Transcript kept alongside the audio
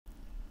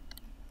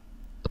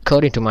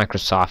according to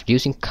Microsoft,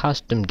 using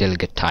custom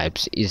delegate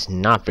types is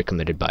not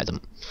recommended by them.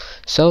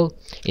 So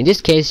in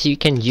this case, you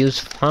can use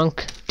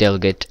Func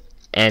delegate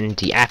and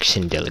the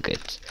Action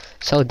delegate.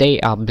 So they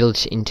are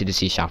built into the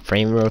C#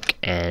 framework,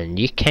 and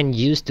you can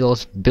use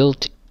those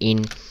built-in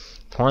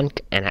Func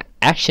and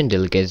Action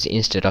delegates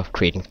instead of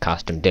creating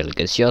custom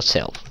delegates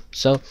yourself.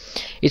 So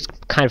it's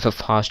kind of a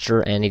faster,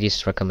 and it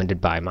is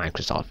recommended by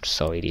Microsoft,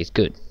 so it is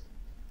good.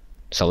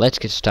 So let's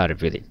get started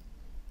with it.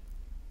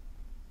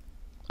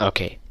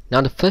 Okay,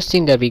 now the first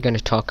thing that we're going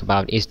to talk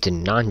about is the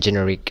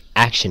non-generic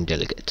action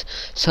delegate.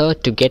 So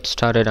to get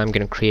started, I'm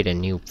going to create a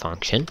new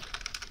function,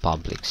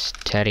 public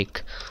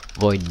static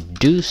void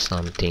do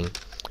something,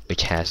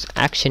 which has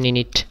action in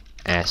it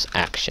as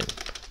action.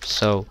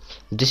 So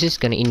this is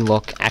going to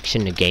invoke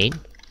action again,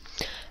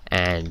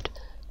 and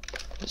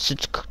so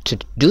to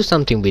do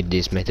something with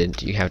this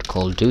method, you have to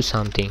call do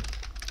something,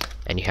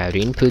 and you have to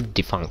input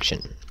the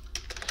function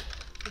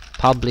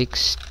public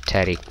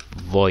static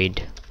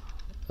void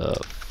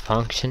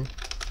function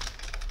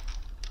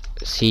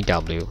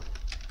CW,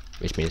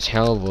 which means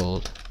hello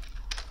world,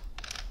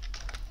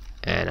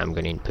 and I'm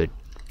going to input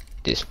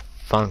this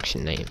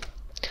function name.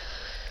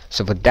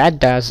 So what that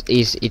does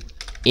is it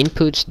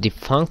inputs the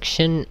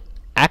function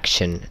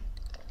action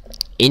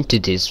into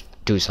this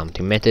do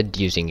something method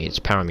using its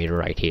parameter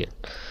right here.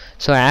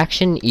 So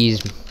action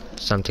is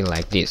something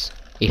like this.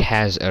 It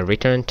has a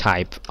return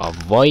type of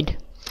void,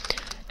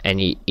 and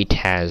it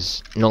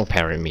has no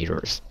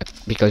parameters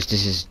because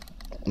this is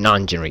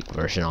non-generic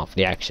version of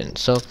the action.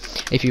 So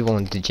if you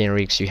want the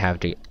generics, you have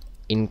to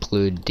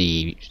include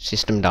the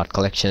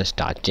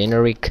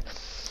system.collections.generic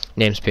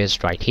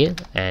namespace right here,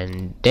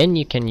 and then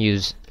you can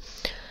use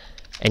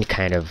any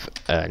kind of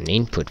an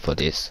input for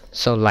this.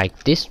 So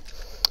like this,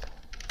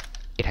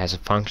 it has a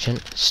function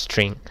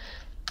string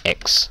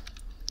x,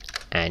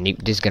 and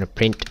this is gonna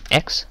print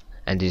x,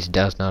 and this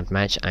does not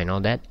match, I know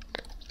that,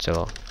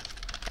 so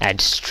add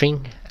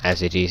string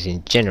as it is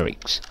in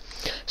generics.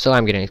 So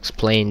I'm gonna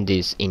explain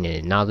this in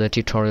another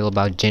tutorial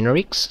about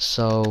generics.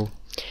 So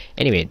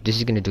anyway, this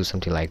is gonna do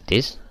something like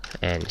this,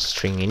 and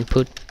string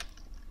input,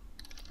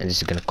 and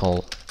this is gonna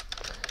call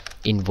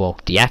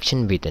invoke the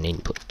action with an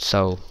input.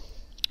 So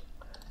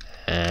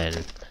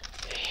and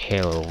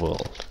hello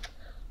world.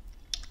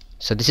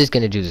 So this is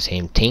gonna do the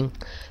same thing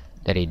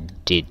that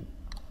it did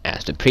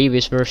as the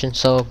previous version.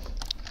 So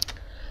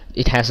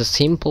it has a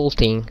simple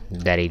thing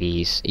that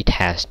it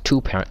has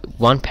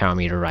one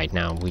parameter right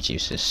now, which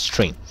is a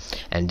string,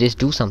 and this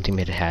do something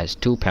method has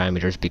two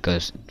parameters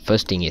because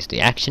first thing is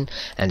the action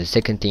and the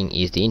second thing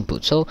is the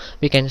input. So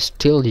we can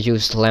still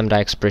use lambda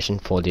expression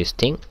for this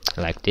thing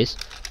like this,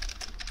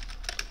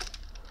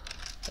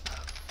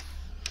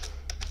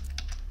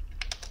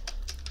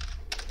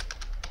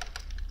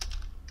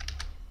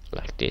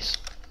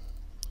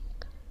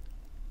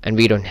 and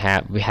we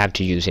have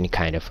to use any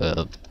kind of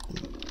a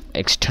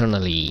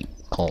externally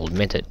called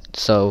method.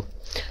 So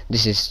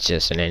this is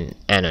just an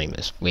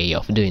anonymous way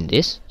of doing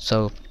this.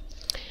 So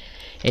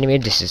anyway,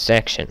 this is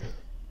action.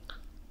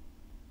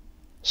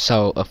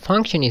 So a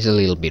function is a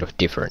little bit of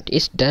different.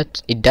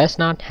 It does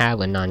not have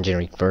a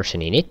non-generic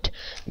version in it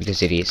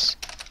because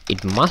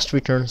it must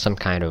return some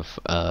kind of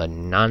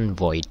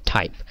non-void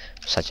type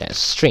such as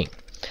string.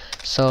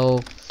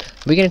 So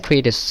we're gonna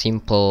create a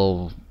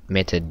simple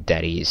method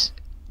that is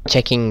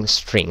checking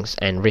strings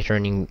and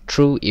returning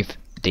true if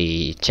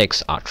the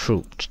checks are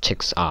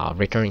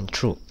returning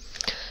true.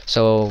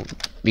 So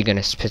we're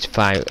gonna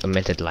specify a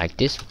method like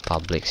this,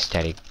 public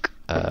static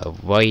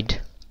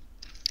void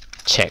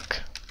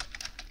check,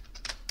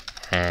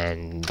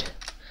 and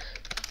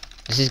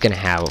this is gonna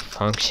have a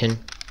function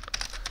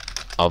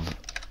of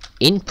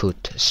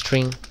input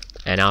string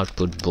and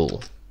output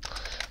bool.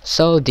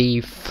 So the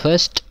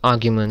first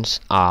arguments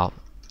are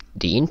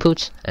the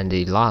inputs, and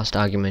the last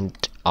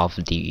argument of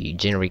the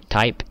generic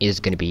type is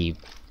going to be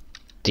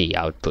the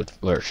output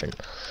version.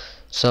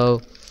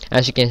 So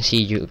as you can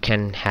see, you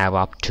can have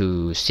up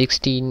to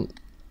 16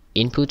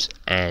 inputs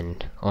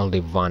and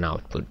only one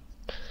output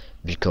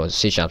because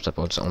C#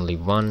 supports only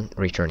one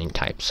returning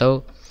type.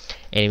 So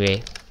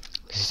anyway,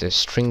 this is a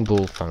string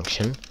bool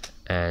function,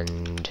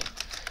 and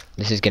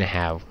this is gonna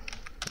have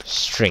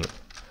string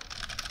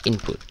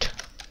input.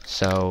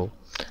 So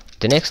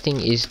the next thing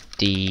is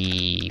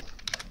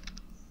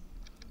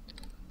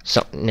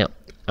now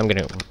I'm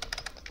gonna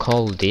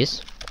call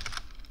this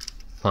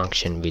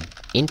function with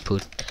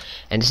input,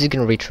 and this is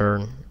gonna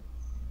return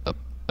a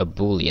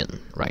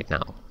boolean right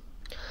now.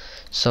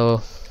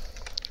 So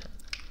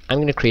I'm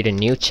gonna create a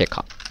new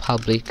checkup,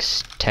 public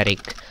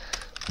static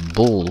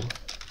bool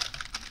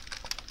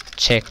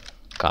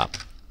checkup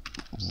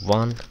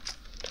 1,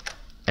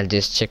 and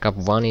this checkup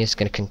 1 is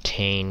gonna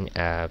contain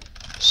a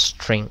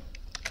string.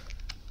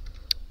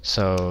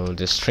 So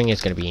the string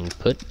is gonna be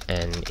input,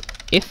 and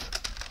if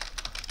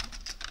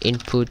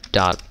input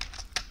dot,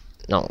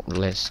 no,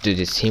 let's do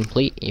this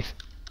simply, if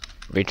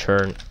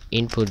return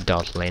input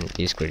dot length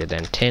is greater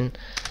than 10.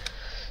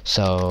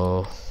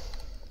 So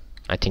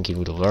I think it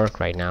will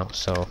work right now.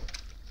 So,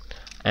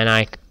 and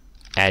I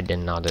add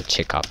another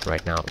checkup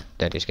right now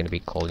that is going to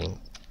be calling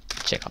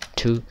checkup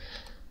 2,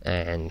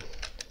 and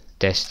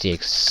that's the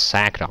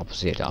exact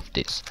opposite of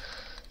this.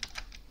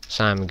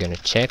 So I'm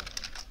gonna check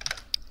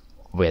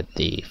with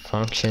the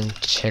function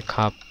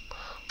checkup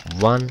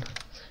 1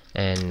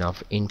 and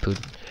of input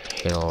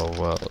hello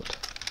world.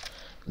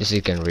 This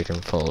is gonna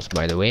return false,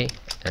 by the way.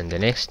 And the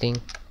next thing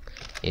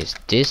is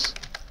this,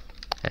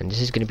 and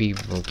this is gonna be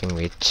working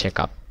with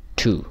checkup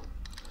 2,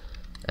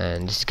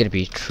 and this is gonna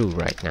be true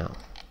right now.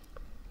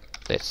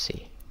 Let's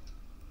see.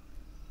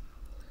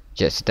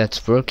 Yes,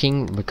 that's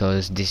working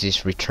because this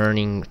is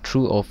returning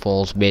true or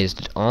false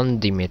based on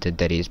the method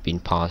that is being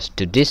passed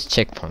to this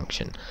check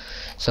function.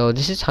 So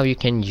this is how you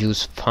can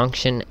use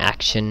function,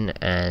 action,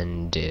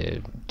 and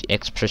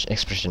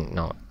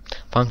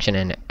function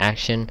and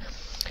action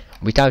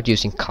without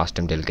using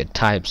custom delegate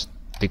types,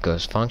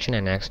 because function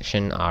and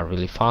action are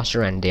really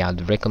faster and they are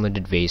the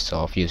recommended ways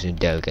of using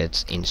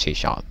delegates in C#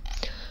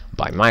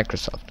 by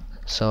Microsoft.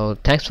 So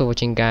thanks for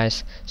watching,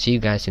 guys. See you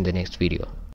guys in the next video.